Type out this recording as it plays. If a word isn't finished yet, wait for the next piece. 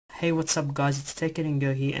Hey, what's up guys, it's Take It and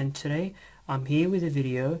Go here, and today I'm here with a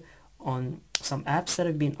video on some apps that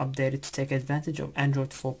have been updated to take advantage of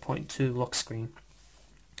Android 4.2 lock screen.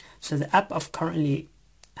 So the app I've currently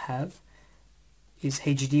have is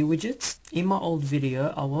HD Widgets. In my old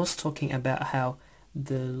video I was talking about how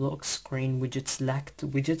the lock screen widgets lacked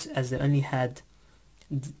widgets, as they only had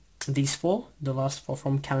these four, the last four,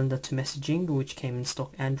 from calendar to messaging, which came in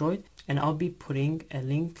stock Android, and I'll be putting a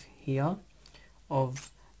link here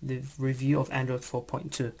of the review of Android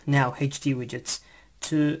 4.2. Now, HD widgets.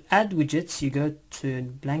 To add widgets, you go to a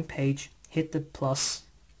blank page, hit the plus,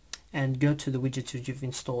 and go to the widgets which you've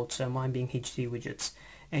installed, so mine being HD widgets.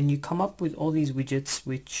 And you come up with all these widgets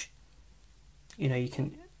which you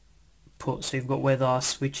can put. So you've got weather,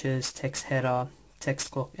 switches, text header, text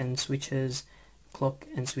clock and switches, clock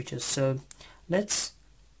and switches. So let's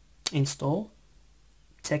install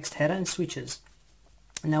text header and switches.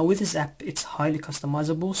 Now with this app, it's highly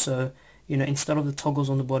customizable, so instead of the toggles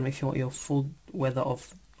on the bottom, if you want your full weather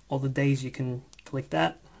of all the days, you can click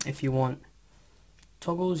that. If you want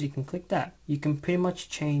toggles, you can click that. You can pretty much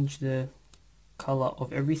change the color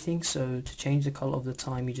of everything. So to change the color of the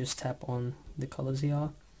time, you just tap on the colors here,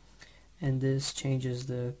 and this changes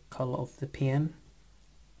the color of the PM.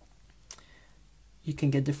 You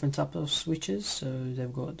can get different types of switches, so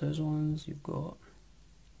they've got those ones. You've got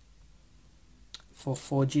for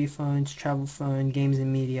 4G phones, travel phone, games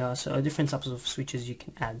and media, so different types of switches you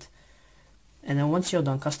can add. And then once you're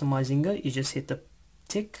done customizing it, you just hit the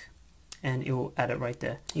tick and it will add it right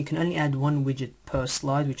there. You can only add one widget per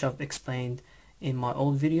slide, which I've explained in my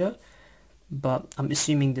old video, but I'm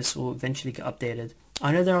assuming this will eventually get updated.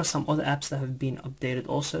 I know there are some other apps that have been updated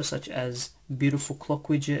also, such as Beautiful Clock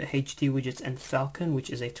Widget, HD Widgets, and Falcon,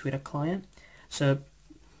 which is a Twitter client. So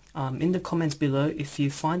in the comments below, if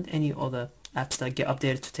you find any other apps that get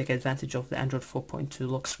updated to take advantage of the Android 4.2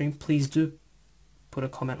 lock screen, please do put a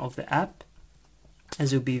comment of the app,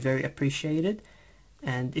 as it will be very appreciated.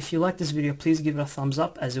 And if you like this video, please give it a thumbs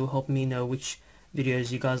up, as it will help me know which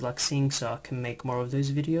videos you guys like seeing, so I can make more of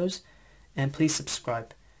those videos. And please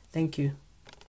subscribe. Thank you.